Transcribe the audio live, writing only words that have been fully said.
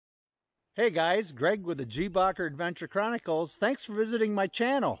Hey guys, Greg with the G-bacher Adventure Chronicles. Thanks for visiting my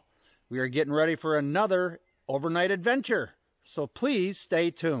channel. We are getting ready for another overnight adventure, so please stay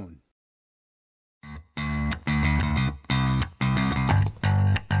tuned.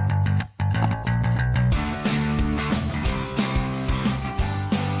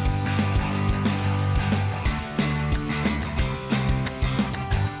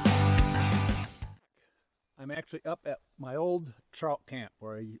 I'm actually up at my old trout camp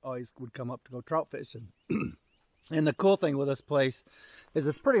where I always would come up to go trout fishing. And the cool thing with this place is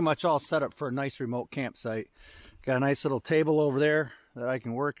it's pretty much all set up for a nice remote campsite. Got a nice little table over there that I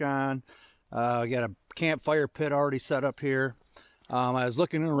can work on. I got a campfire pit already set up here. I was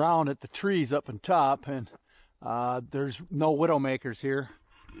looking around at the trees up on top, and there's no widowmakers here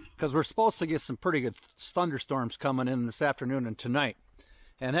because we're supposed to get some pretty good thunderstorms coming in this afternoon and tonight.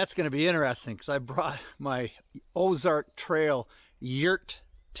 And that's going to be interesting because I brought my Ozark Trail Yurt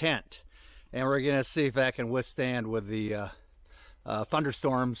tent. And we're going to see if that can withstand with the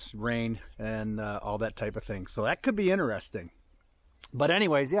thunderstorms, rain, and all that type of thing. So that could be interesting. But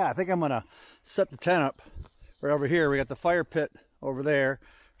anyways, yeah, I think I'm going to set the tent up right over here. We got the fire pit over there.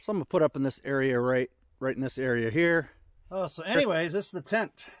 So I'm going to put up in this area right in this area here. Oh, so anyways, this is the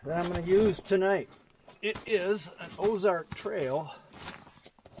tent that I'm going to use tonight. It is an Ozark Trail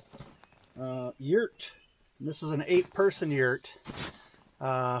yurt. And this is an 8-person yurt.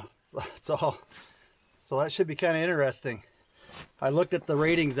 So that should be kind of interesting. I looked at the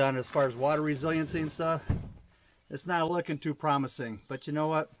ratings on it as far as water resiliency and stuff. It's not looking too promising, but you know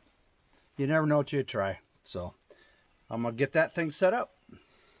what? You never know till you try. So I'm gonna get that thing set up.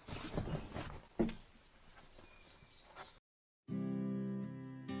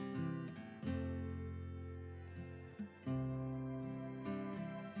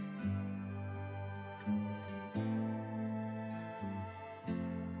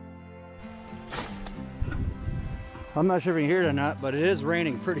 I'm not sure if you can hear it or not, but it is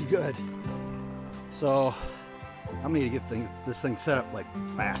raining pretty good. So I'm gonna need to get this thing set up like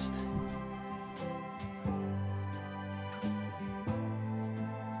fast.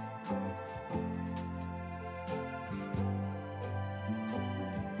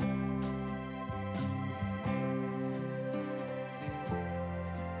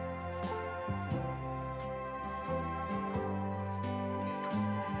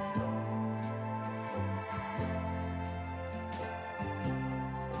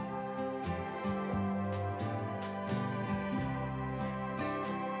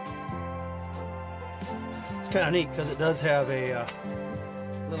 It's kind of neat because it does have a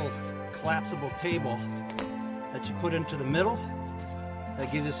little collapsible table that you put into the middle. That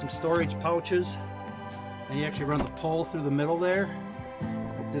gives you some storage pouches, and you actually run the pole through the middle there,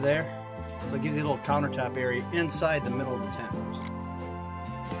 up to there. So it gives you a little countertop area inside the middle of the tent.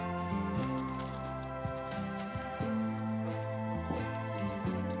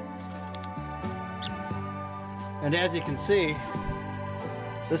 And as you can see,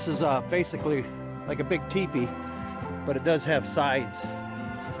 this is basically like a big teepee, but it does have sides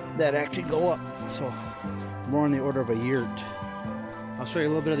that actually go up, so more in the order of a yurt. I'll show you a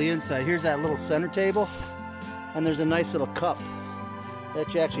little bit of the inside. Here's that little center table, and there's a nice little cup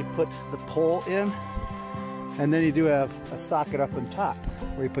that you actually put the pole in, and then you do have a socket up on top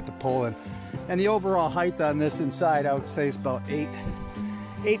where you put the pole in. And the overall height on this inside, I would say, is about 8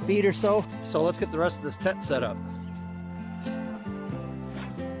 feet or so. So let's get the rest of this tent set up.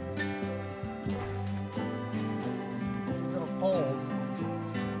 Poles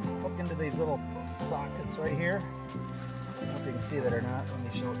hook into these little sockets right here. I don't know if you can see that or not. Let me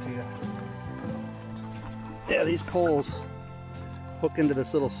show it to you. Yeah, these poles hook into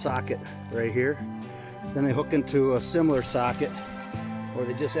this little socket right here. Then they hook into a similar socket, or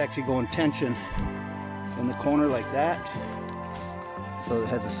they just actually go in tension in the corner like that. So it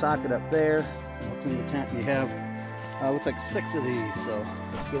has a socket up there. Hooks in the tent, and you have looks like 6 of these. So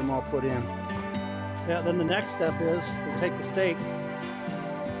let's get them all put in. Yeah, then the next step is we take the stake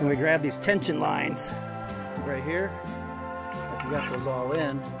and we grab these tension lines right here. After you got those all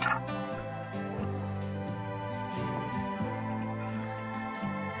in,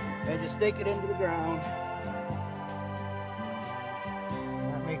 and you stake it into the ground.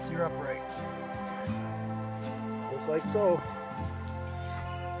 And that makes your upright. Just like so.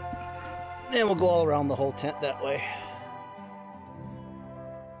 Then we'll go all around the whole tent that way.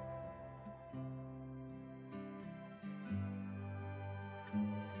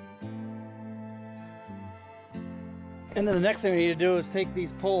 And then the next thing we need to do is take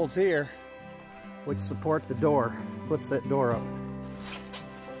these poles here, which support the door, flips that door up.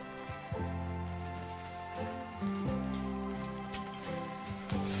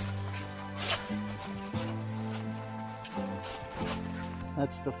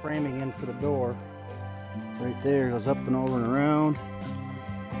 That's the framing in for the door. Right there, goes up and over and around.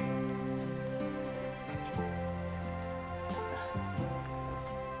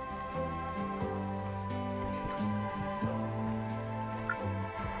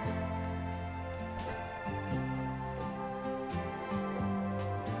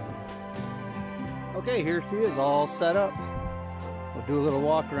 Okay, here she is all set up. We'll do a little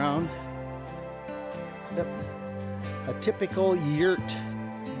walk around. Yep. A typical yurt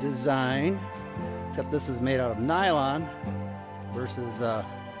design, except this is made out of nylon versus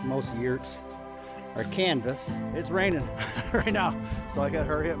most yurts are canvas. It's raining right now, so I gotta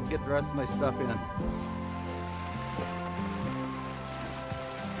hurry up and get the rest of my stuff in.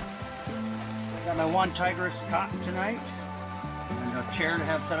 Got my one Tigress cot tonight, and a chair to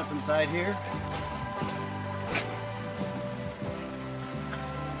have set up inside here.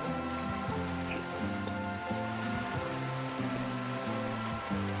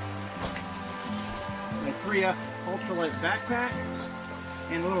 My 3F ultralight backpack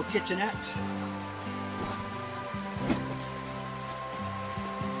and a little kitchenette.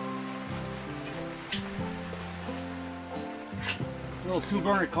 Little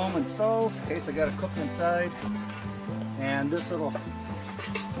 2-burner Coleman stove in case I got to cook inside, and this little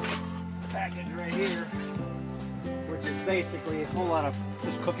package right here, which is basically a whole lot of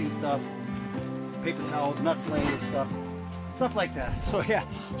just cooking stuff, paper towels, miscellaneous stuff like that. So yeah,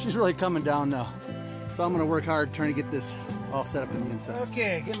 she's really coming down now. So I'm gonna work hard trying to get this all set up in the inside.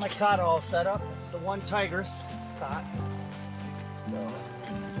 Okay, get my cot all set up. It's the one Tigress cot. So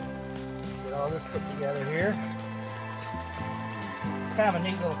get all this put together here. It's kind of a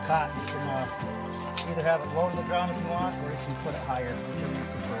neat little cot. You can either have it low to the ground if you want, or you can put it higher, whichever you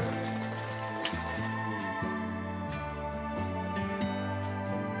prefer.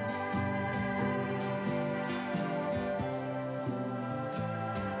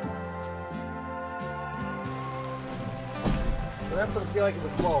 So that's what it'd be like if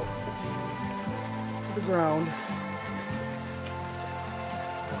it's low to the ground.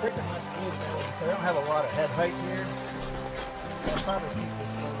 I think I might move that way because I don't have a lot of head height here. I'll probably keep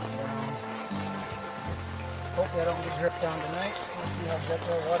this further down. Hopefully I don't get dripped down tonight. Let's see how good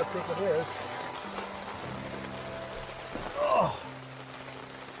that waterproof it is. Oh!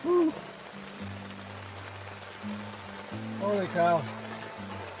 Woo! Holy cow.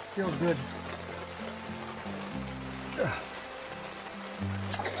 Feels good.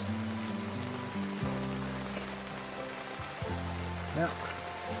 Yeah.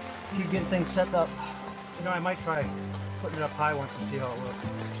 Keep getting things set up. You know, I might try putting it up high once and see how it looks.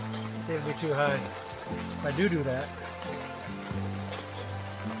 See if it'll be too high. If I do that,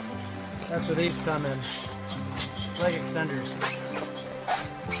 that's where these come in. Leg extenders.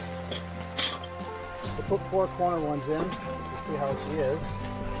 We'll put 4 corner ones in to see how she is.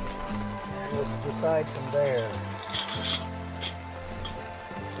 And we'll decide from there.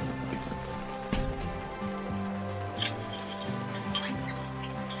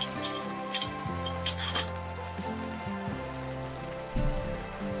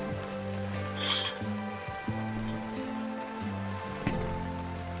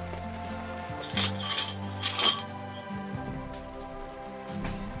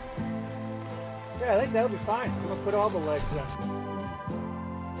 Yeah, I think that'll be fine. I'm gonna put all the legs in.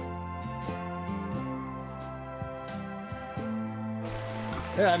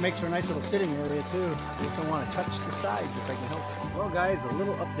 Yeah, that makes for a nice little sitting area too. I just don't want to touch the sides if I can help it. Well guys, a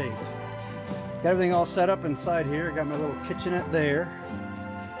little update. Got everything all set up inside here. Got my little kitchenette there.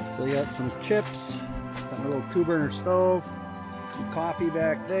 So you got some chips, got my little 2-burner stove, some coffee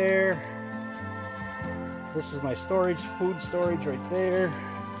back there. This is my storage, food storage right there.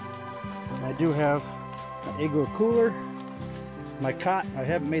 I do have an igloo cooler, my cot. I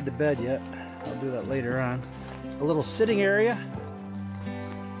haven't made the bed yet. I'll do that later on. A little sitting area,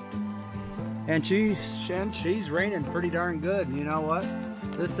 and she's raining pretty darn good. You know what?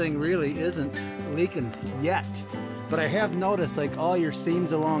 This thing really isn't leaking yet, but I have noticed like all your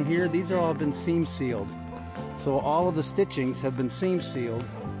seams along here, these are all been seam sealed. So all of the stitchings have been seam sealed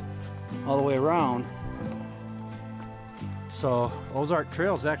all the way around. So Ozark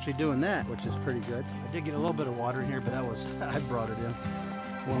Trail's actually doing that, which is pretty good. I did get a little bit of water in here, but that was, I brought it in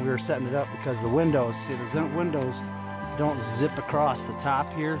when we were setting it up because the windows, see the windows don't zip across the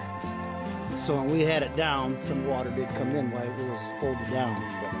top here. So when we had it down, some water did come in while it was folded down.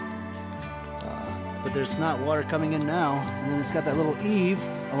 But there's not water coming in now. And then it's got that little eave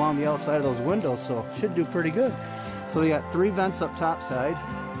along the outside of those windows, so it should do pretty good. So we got 3 vents up top side,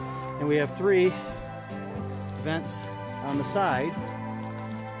 and we have 3 vents on the side.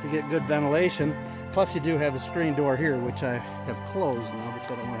 to get good ventilation. Plus you do have a screen door here, which I have closed now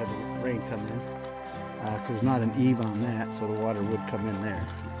because I don't want to have the rain come in. There's not an eave on that, so the water would come in there.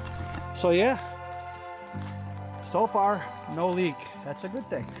 So yeah, so far no leak. That's a good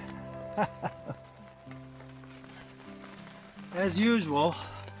thing. As usual,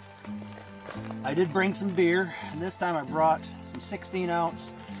 I did bring some beer, and this time I brought some 16-ounce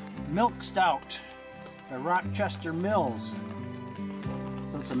milk stout by Rochester Mills.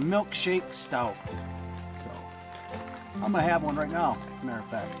 So it's a milkshake stout. So I'm gonna have one right now, as a matter of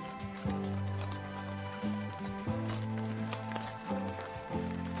fact.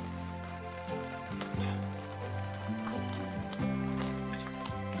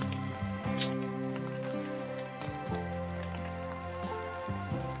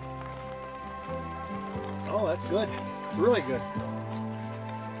 Oh, that's good. Really good.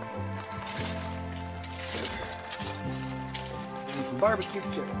 And some barbecue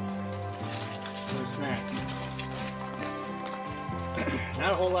chips for a snack.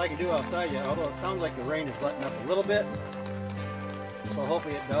 Not a whole lot I can do outside yet, although it sounds like the rain is letting up a little bit. So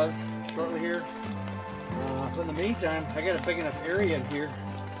hopefully it does shortly here. But in the meantime, I got a big enough area in here.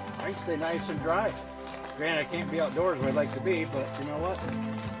 I can stay nice and dry. Granted, I can't be outdoors where I'd like to be, but you know what?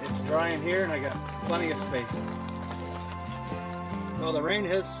 It's dry in here and I got plenty of space. Well, the rain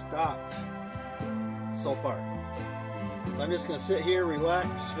has stopped so far. So I'm just going to sit here, relax,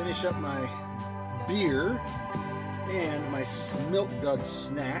 finish up my beer and my milk dud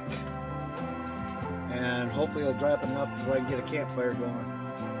snack. And hopefully it'll dry up enough so I can get a campfire going.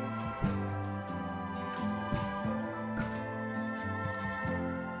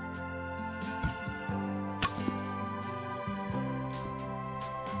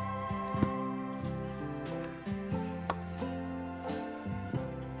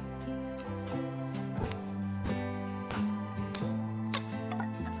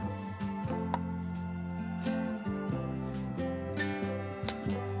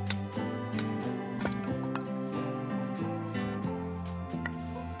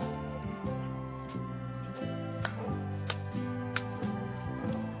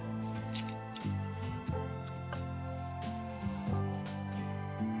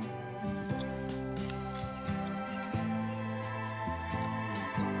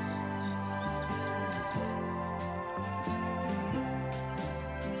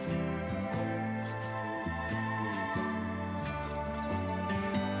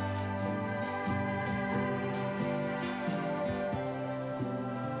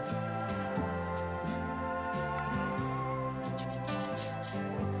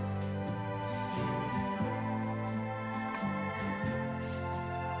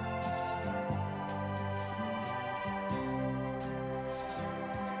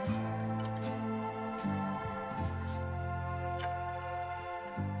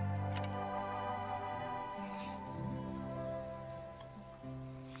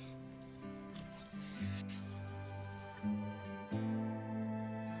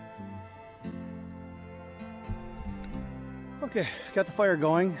 Okay, got the fire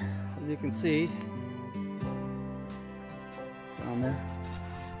going, as you can see down there.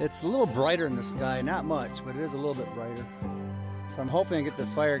 It's a little brighter in the sky, not much, but it is a little bit brighter. So I'm hoping to get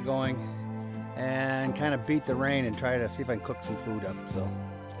this fire going and kind of beat the rain and try to see if I can cook some food up. So.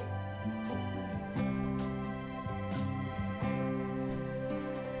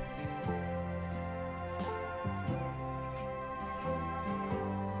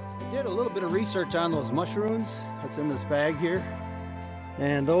 Did a little bit of research on those mushrooms that's in this bag here,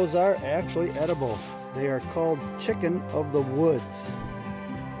 and those are actually edible. They are called chicken of the woods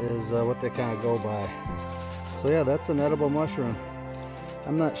is what they kind of go by. So yeah, that's an edible mushroom.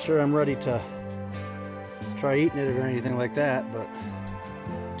 I'm not sure I'm ready to try eating it or anything like that, but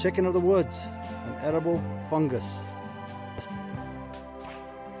chicken of the woods, an edible fungus.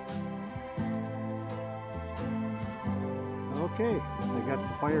 Okay, I got the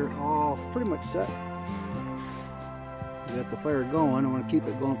fire all pretty much set. I got the fire going. I want to keep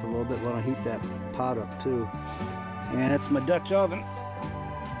it going for a little bit while I heat that pot up too. And that's my Dutch oven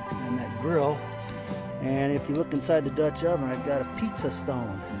and that grill. And if you look inside the Dutch oven, I've got a pizza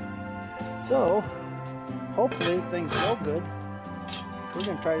stone. So, hopefully things go good. We're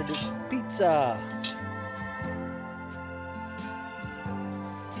going to try to do pizza.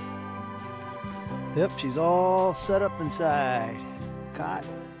 Yep, she's all set up inside. Cot,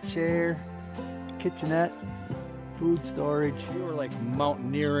 chair, kitchenette, food storage. You were like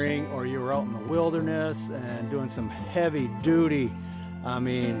mountaineering, or you were out in the wilderness and doing some heavy duty, I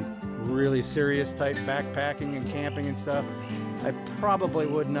mean, really serious type backpacking and camping and stuff, I probably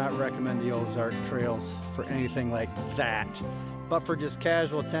would not recommend the Ozark trails for anything like that. but for just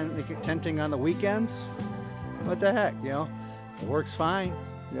casual tenting on the weekends, what the heck, you know, it works fine.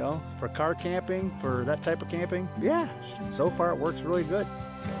 You know, for car camping, for that type of camping, yeah, so far it works really good.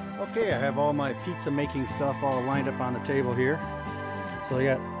 Okay, I have all my pizza making stuff all lined up on the table here. So I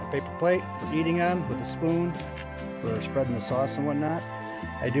got a paper plate for eating on with a spoon for spreading the sauce and whatnot.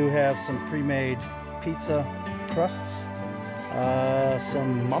 I do have some pre-made pizza crusts,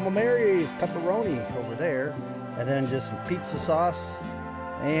 some Mama Mary's pepperoni over there, and then just some pizza sauce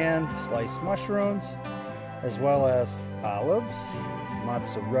and sliced mushrooms, as well as olives,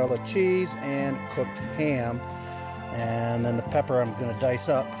 mozzarella cheese, and cooked ham. And then the pepper I'm going to dice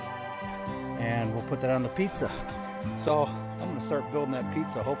up, and we'll put that on the pizza. So I'm going to start building that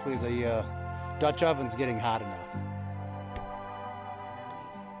pizza. Hopefully the Dutch oven's getting hot enough.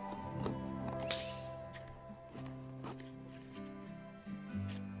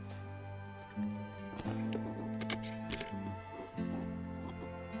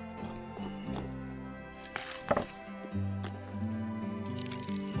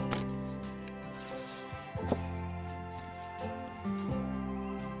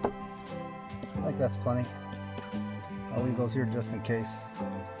 I think that's plenty. I'll leave those here just in case.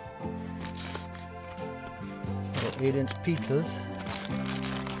 Little 8-inch pizzas.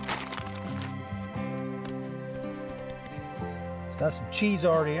 It's got some cheese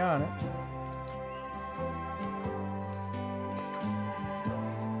already on it.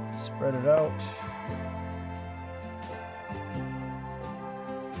 Spread it out.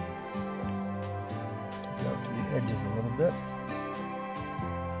 Take it out to the edges a little bit.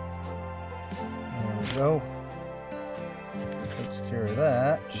 Go. Takes care of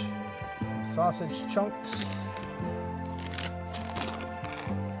that. Some sausage chunks.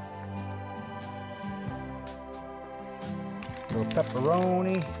 A little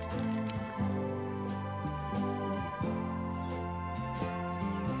pepperoni.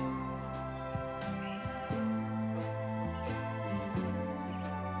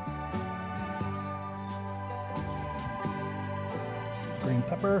 Green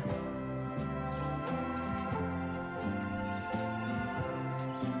pepper.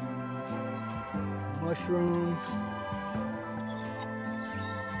 Mushrooms,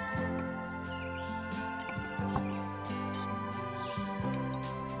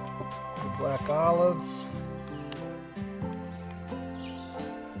 the black olives,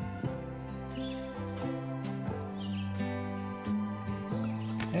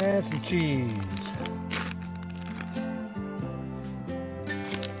 and some cheese.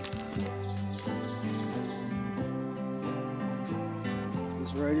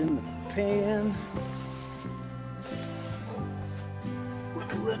 This right in the pan.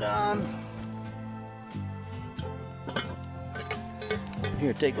 Lid on.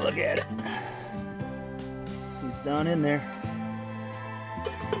 Here, take a look at it. See, it's down in there.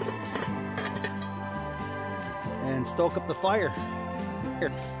 And stoke up the fire.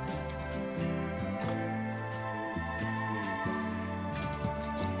 Here.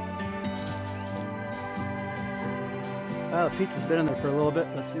 Well, the pizza's been in there for a little bit.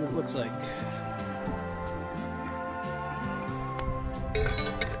 Let's see what it looks like.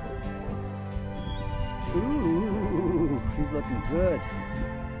 Ooh, she's looking good.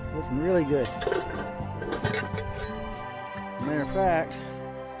 Looking really good. Matter of fact,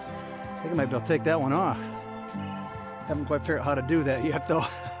 I think I might be able to take that one off. Haven't quite figured out how to do that yet though.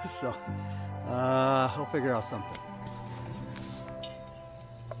 So, I'll figure out something.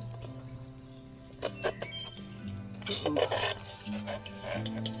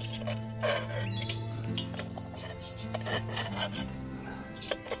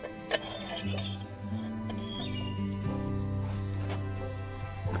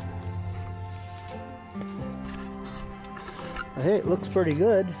 Hey, it looks pretty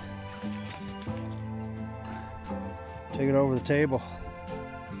good. Take it over the table.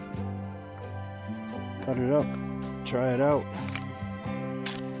 Cut it up. Try it out.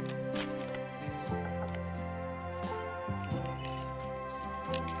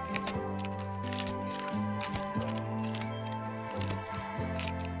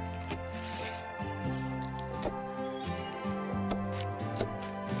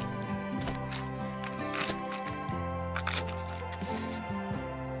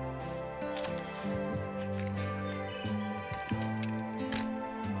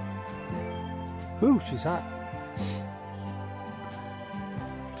 Ooh, she's hot.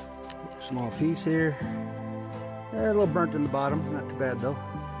 Small piece here. A little burnt in the bottom, not too bad though.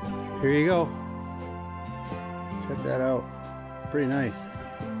 Here you go. Check that out. Pretty nice.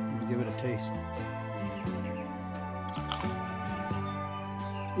 Let me give it a taste.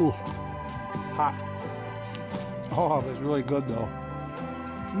 Ooh, hot. Oh, it was really good though.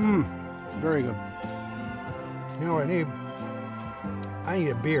 Very good. You know what I need? I need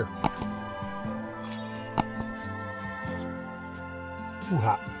a beer. Ooh,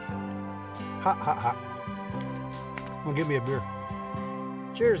 hot. Hot, hot, hot. Well, give me a beer.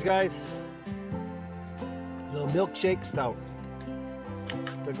 Cheers, guys. A little milkshake stout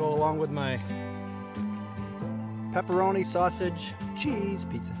to go along with my pepperoni, sausage, cheese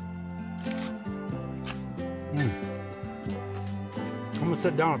pizza. I'm gonna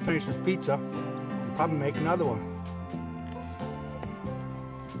sit down and finish this pizza and probably make another one.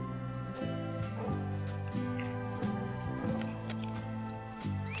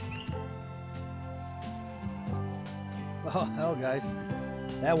 Oh hell, guys,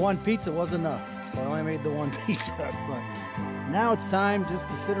 that one pizza was enough, so I only made the one pizza. But now it's time just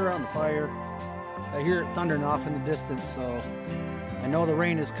to sit around the fire. I hear it thundering off in the distance, so I know the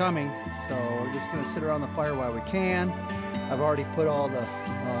rain is coming, so we're just going to sit around the fire while we can. I've already put all the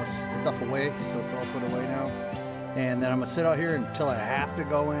stuff away, so it's all put away now. And then I'm going to sit out here until I have to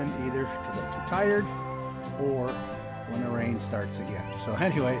go in, either because I'm too tired or when the rain starts again. So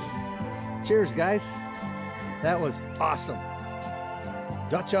anyways, cheers, guys. That was awesome.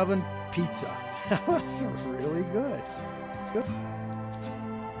 Dutch oven pizza. That was really good. Good.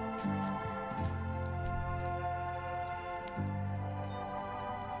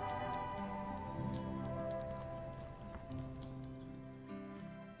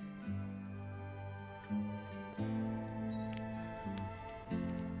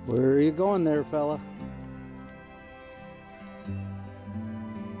 Where are you going there, fella?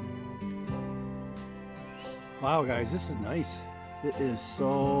 Wow, guys, this is nice. It is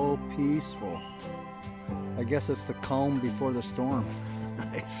so peaceful. I guess it's the calm before the storm,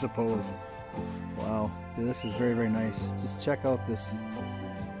 I suppose. Wow, this is very, very nice. Just check out this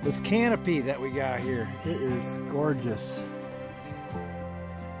canopy that we got here. It is gorgeous.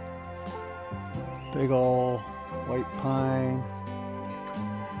 Big ol' white pine.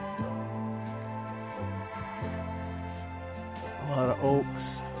 A lot of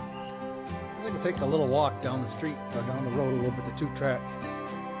oaks. I'm going to take a little walk down the street, or down the road a little bit, the tube track,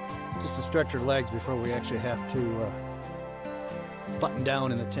 just to stretch our legs before we actually have to button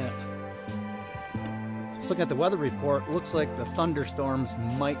down in the tent. Just looking at the weather report, looks like the thunderstorms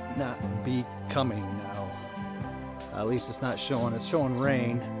might not be coming now. At least it's not showing. It's showing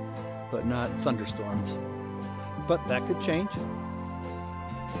rain, but not thunderstorms. But that could change.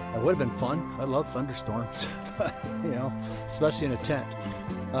 That would have been fun. I love thunderstorms, but, you know, especially in a tent.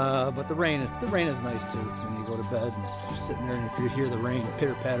 But the rain is nice too. When you go to bed and you're sitting there, and if you hear the rain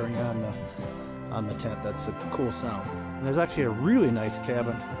pitter-pattering on the tent, that's a cool sound. And there's actually a really nice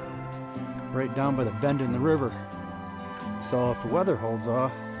cabin right down by the bend in the river. So if the weather holds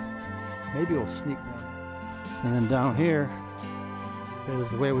off, maybe we'll sneak down. And then down here is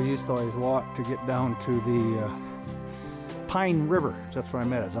the way we used to always walk to get down to the Pine River. That's where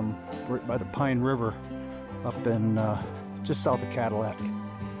I'm at. I'm right by the Pine River up in just south of Cadillac.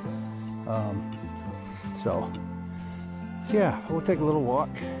 So yeah, we'll take a little walk,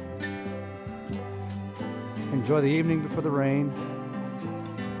 enjoy the evening before the rain.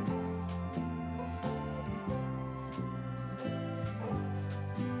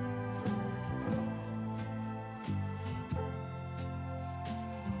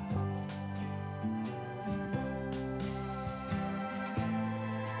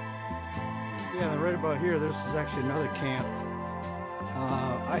 Yeah, right about here, this is actually another camp.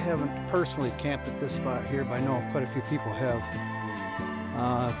 I haven't personally camped at this spot here, but I know quite a few people have.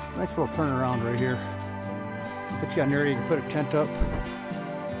 It's a nice little turnaround right here. Put you on there, you can put a tent up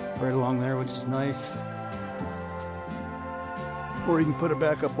right along there, which is nice. Or you can put it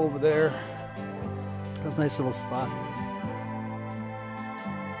back up over there. That's a nice little spot.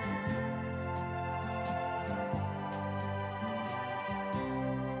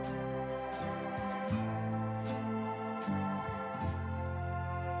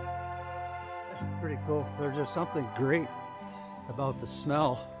 Pretty cool. There's just something great about the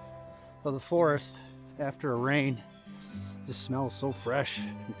smell of the forest after a rain. It just smells so fresh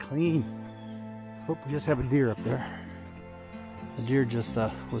and clean. Hope we just have a deer up there. The deer just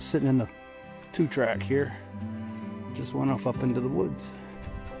was sitting in the two-track here. Just went off up into the woods.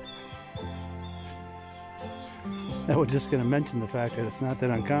 I was just going to mention the fact that it's not that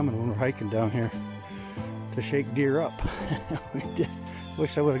uncommon when we're hiking down here to shake deer up. We did.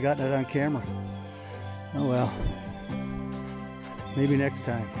 Wish I would have gotten it on camera. Oh well, maybe next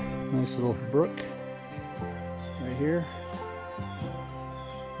time. Nice little brook right here.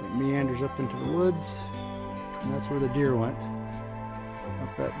 It meanders up into the woods, and that's where the deer went,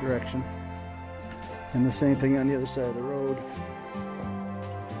 up that direction. And the same thing on the other side of the road.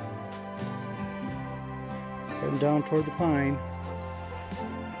 Heading down toward the pine.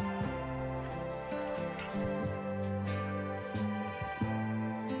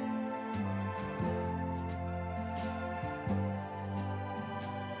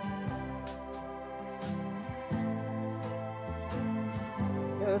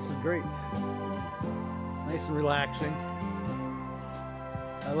 Yeah, this is great. Nice and relaxing.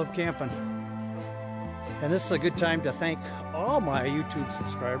 I love camping. And this is a good time to thank all my YouTube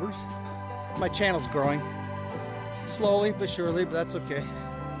subscribers. My channel's growing. Slowly but surely, but that's okay.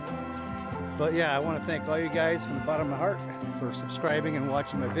 But yeah, I want to thank all you guys from the bottom of my heart for subscribing and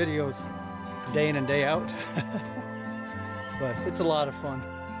watching my videos day in and day out. But it's a lot of fun.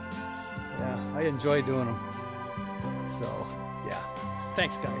 Yeah, I enjoy doing them. So yeah,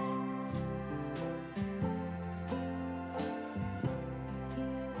 thanks guys.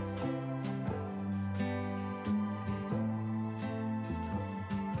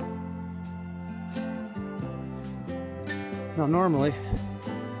 Now normally,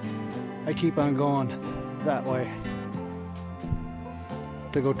 I keep on going that way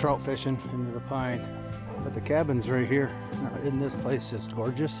to go trout fishing into the pine, but the cabin's right here. Now, isn't this place just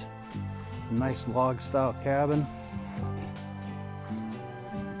gorgeous? A nice log style cabin.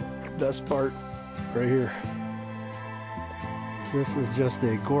 Best part right here. This is just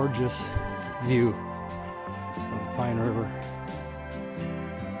a gorgeous view of the Pine River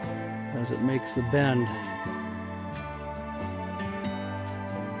as it makes the bend.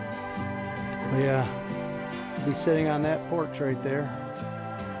 Yeah, to be sitting on that porch right there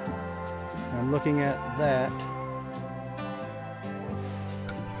and looking at that,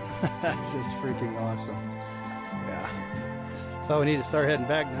 that's just freaking awesome. Yeah. So we need to start heading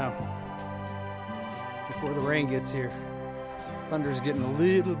back now before the rain gets here. Thunder's getting a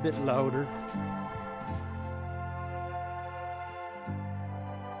little bit louder.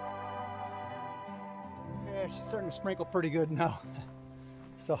 Yeah, she's starting to sprinkle pretty good now.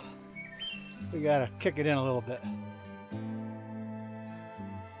 So we gotta kick it in a little bit.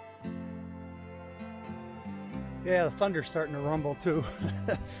 Yeah, the thunder's starting to rumble too.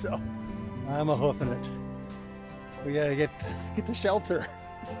 So I'm a hoofing it. We gotta get the shelter.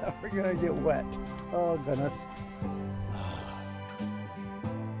 We're gonna get wet. Oh goodness.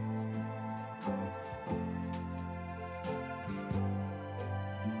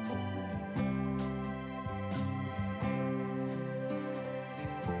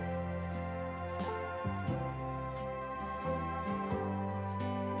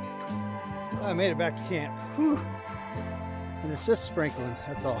 I made it back to camp. Whew. And it's just sprinkling,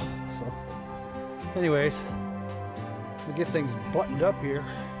 that's all. So anyways, we'll get things buttoned up here,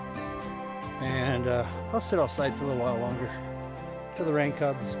 and I'll sit outside for a little while longer till the rain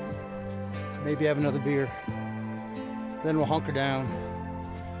comes. Maybe have another beer. Then we'll hunker down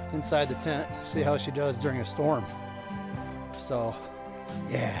inside the tent, see how she does during a storm. So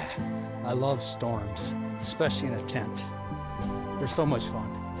yeah, I love storms, especially in a tent. They're so much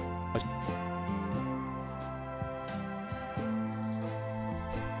fun.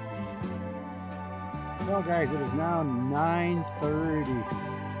 Well guys, it is now 9:30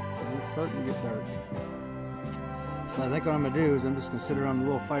 and it's starting to get dark. So I think what I'm going to do is I'm just going to sit around a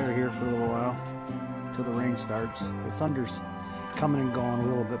little fire here for a little while until the rain starts. The thunder's coming and going a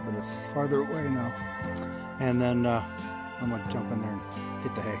little bit, but it's farther away now. And then I'm going to jump in there and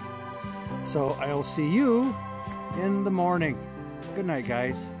hit the hay. So I'll see you in the morning. Good night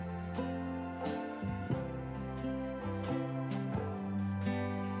guys.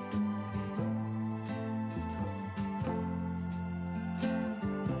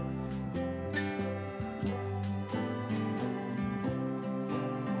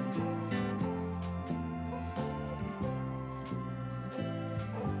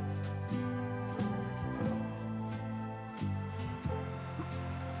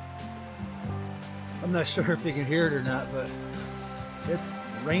 I'm not sure if you can hear it or not, but it's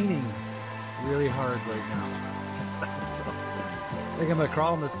raining really hard right now. So I think I'm going to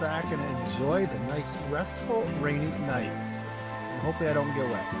crawl in the sack and enjoy the nice, restful, rainy night. And hopefully I don't get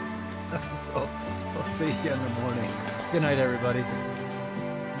wet. So I'll see you in the morning. Good night, everybody.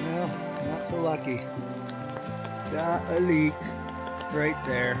 Well, not so lucky. Got a leak right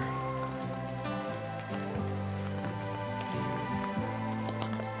there.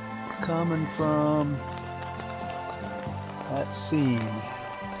 Coming from that seam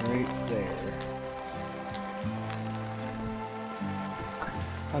right there.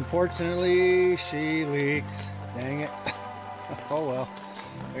 Unfortunately, she leaks. Dang it. Oh well.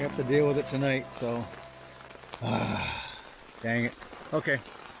 We have to deal with it tonight, so. Dang it. Okay.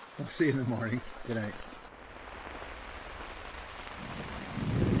 I'll see you in the morning. Good night.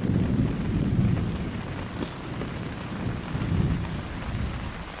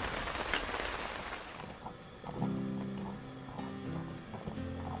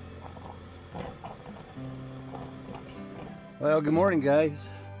 Well, good morning, guys.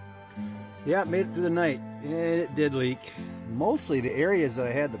 Yeah, made it through the night, and it did leak. Mostly the areas that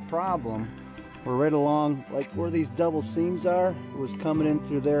I had the problem were right along, like where these double seams are. It was coming in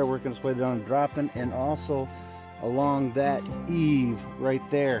through there, working its way down and dropping, and also along that eave right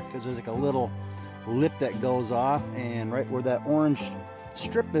there, because there's like a little lip that goes off, and right where that orange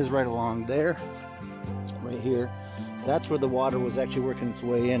strip is right along there, right here, that's where the water was actually working its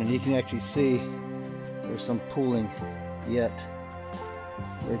way in, and you can actually see there's some pooling yet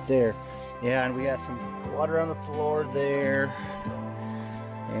right there. Yeah, and we got some water on the floor there,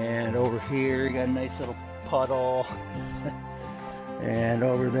 and over here you got a nice little puddle and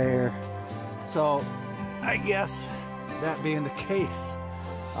over there. So I guess that being the case,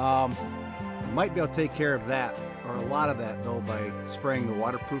 might be able to take care of that, or a lot of that though, by spraying the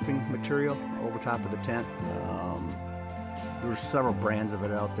waterproofing material over top of the tent. There's several brands of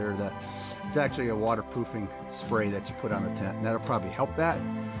it out there that it's actually a waterproofing spray that you put on the tent, and that'll probably help that.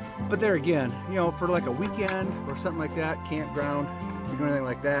 But there again, you know, for like a weekend or something like that, campground, if you do anything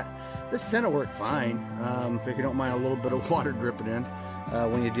like that, this tent will work fine. If you don't mind a little bit of water dripping in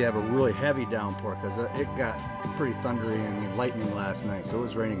when you do have a really heavy downpour, because it got pretty thundery and lightning last night, so it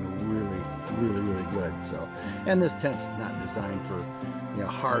was raining really good. So, and this tent's not designed for, you know,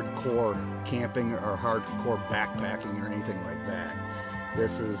 hardcore camping or hardcore backpacking or anything like that.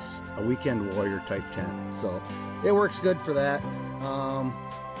 This is a weekend warrior type tent, so it works good for that.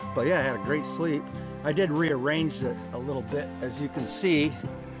 But yeah, I had a great sleep. I did rearrange it a little bit. As you can see,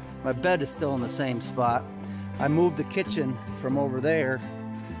 my bed is still in the same spot. I moved the kitchen from over there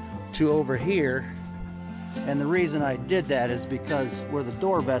to over here, and the reason I did that is because where the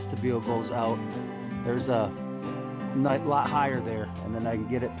door vestibule goes out, there's a lot higher there, and then I can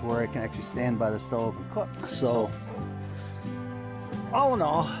get it to where I can actually stand by the stove and cook. So all in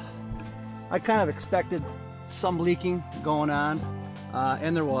all, I kind of expected some leaking going on,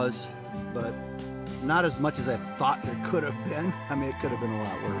 and there was, but not as much as I thought there could have been. I mean, it could have been a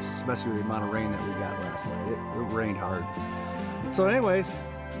lot worse, especially the amount of rain that we got last night. It rained hard. So anyways,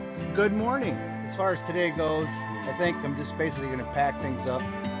 good morning. As far as today goes, I think I'm just basically going to pack things up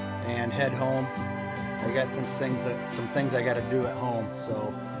and head home. I got some things I got to do at home,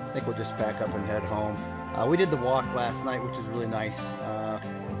 so I think we'll just pack up and head home. We did the walk last night, which was really nice.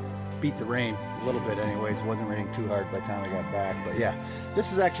 Beat the rain a little bit anyways. It wasn't raining too hard by the time I got back, but yeah,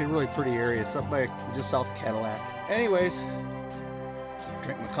 this is actually a really pretty area. It's up by just south of Cadillac. Anyways,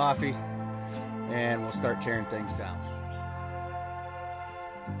 drink my coffee and we'll start tearing things down.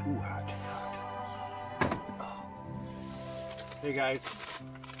 Ooh, hot. Oh. Hey guys,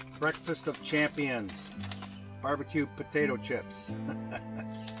 breakfast of champions, barbecue potato chips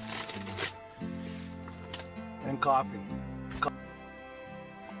and coffee.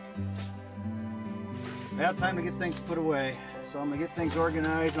 I have time to get things put away, so I'm gonna get things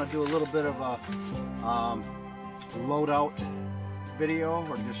organized. I'll do a little bit of a loadout video,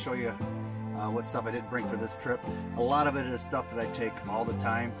 or just show you what stuff I did bring for this trip. A lot of it is stuff that I take all the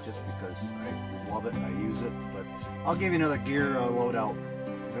time, just because I love it and I use it. But I'll give you another gear loadout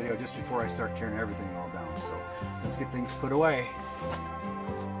video just before I start tearing everything all down. So let's get things put away.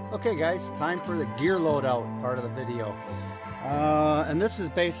 Okay, guys, time for the gear loadout part of the video. And this is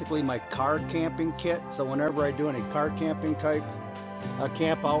basically my car camping kit. So whenever I do any car camping type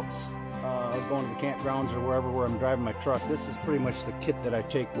camp outs, going to the campgrounds or wherever where I'm driving my truck, this is pretty much the kit that I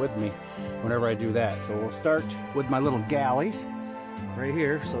take with me whenever I do that. So we'll start with my little galley right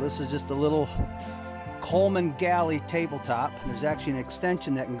here. So this is just a little Coleman galley tabletop. There's actually an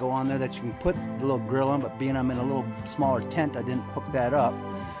extension that can go on there that you can put the little grill on, but being I'm in a little smaller tent, I didn't hook that up.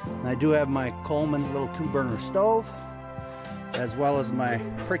 And I do have my Coleman little 2-burner stove, as well as my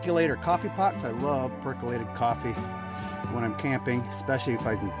percolator coffee pots. I love percolated coffee when I'm camping, especially if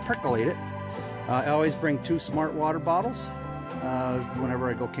I can percolate it. I always bring 2 smart water bottles whenever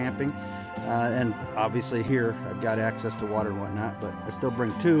I go camping, and obviously here I've got access to water and whatnot, but I still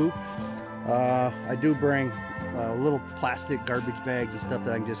bring 2. I do bring little plastic garbage bags and stuff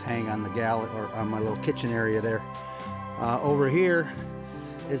that I can just hang on the galley or on my little kitchen area there. Over here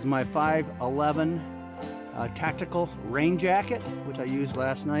is my 511 tactical rain jacket, which I used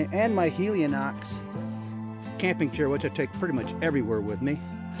last night, and my Helionox camping chair, which I take pretty much everywhere with me.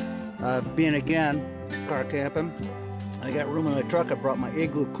 Being again car camping, I got room in my truck. I brought my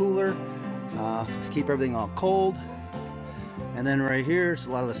igloo cooler to keep everything all cold. And then right here is a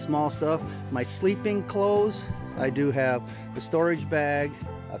lot of the small stuff. My sleeping clothes, I do have a storage bag,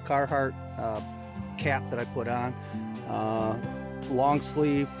 a Carhartt cap that I put on, long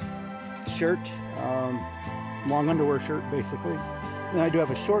sleeve shirt, long underwear shirt basically. And I do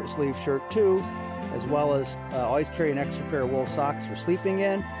have a short sleeve shirt too, as well as always carry an extra pair of wool socks for sleeping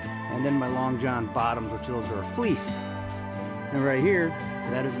in, and then my long john bottoms, which those are a fleece. And right here,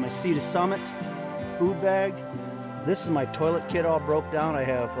 that is my Sea to Summit food bag. This is my toilet kit all broke down. I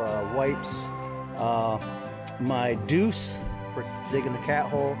have wipes, my deuce for digging the cat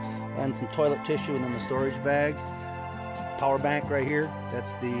hole, and some toilet tissue, and then the storage bag. Power bank right here.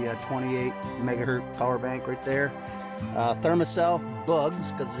 That's the 28 megahertz power bank right there. Thermocell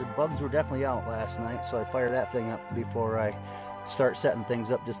bugs, because the bugs were definitely out last night, so I fire that thing up before I start setting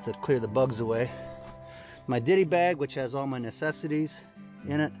things up just to clear the bugs away. My ditty bag, which has all my necessities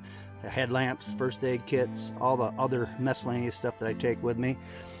in it. The headlamps, first aid kits, all the other miscellaneous stuff that I take with me.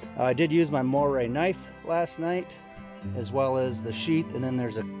 I did use my moray knife last night, as well as the sheath, and then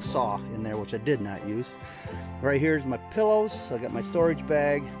there's a saw in there, which I did not use. Right here's my pillows. So I got my storage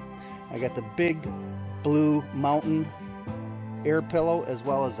bag. I got the big blue mountain air pillow, as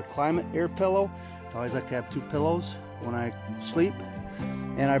well as the climate air pillow. I always like to have 2 pillows when I sleep.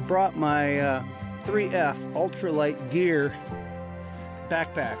 And I brought my 3F ultralight gear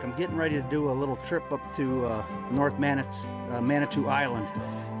backpack. I'm getting ready to do a little trip up to North Manitou Island,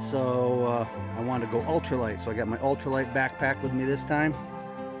 so I wanted to go ultralight, so I got my ultralight backpack with me this time.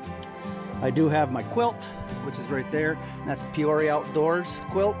 I do have my quilt, which is right there. That's a Peoria Outdoors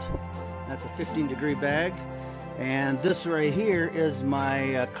quilt. That's a 15-degree bag. And this right here is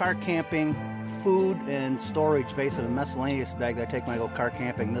my car camping food and storage, basically a miscellaneous bag that I take when I go car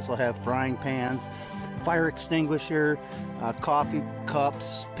camping. This will have frying pans, fire extinguisher, coffee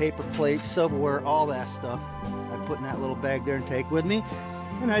cups, paper plates, silverware, all that stuff. I put in that little bag there and take with me.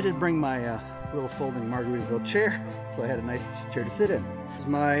 And I did bring my little folding Margaritaville chair, so I had a nice chair to sit in. This is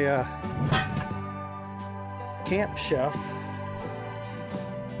my camp chef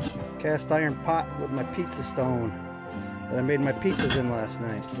cast iron pot with my pizza stone that I made my pizzas in last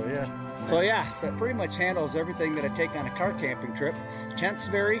night. So yeah. So that pretty much handles everything that I take on a car camping trip. Tents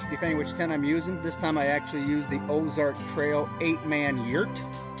vary depending which tent I'm using. This time I actually used the Ozark Trail 8-man Yurt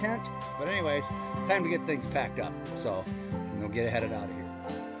tent. But anyways, time to get things packed up. So we'll get headed out of here.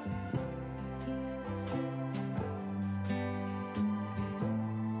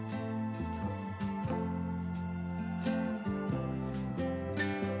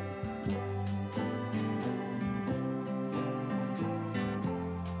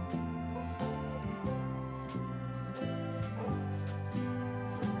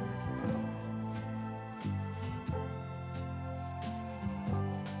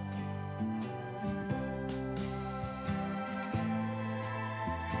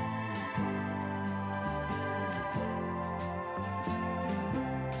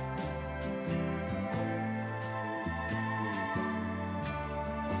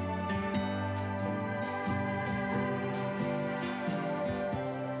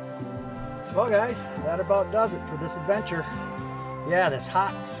 Well guys, that about does it for this adventure. Yeah, this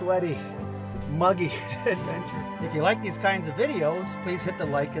hot, sweaty, muggy adventure. If you like these kinds of videos, please hit the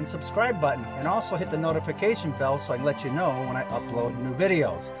like and subscribe button, and also hit the notification bell so I can let you know when I upload new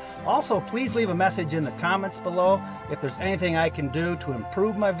videos. Also, please leave a message in the comments below if there's anything I can do to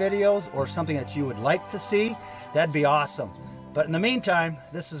improve my videos or something that you would like to see. That'd be awesome. But in the meantime,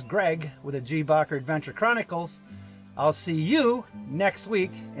 this is Greg with the G-bacher Adventure Chronicles. I'll see you next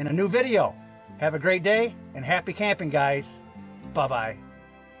week in a new video. Have a great day and happy camping, guys. Bye-bye.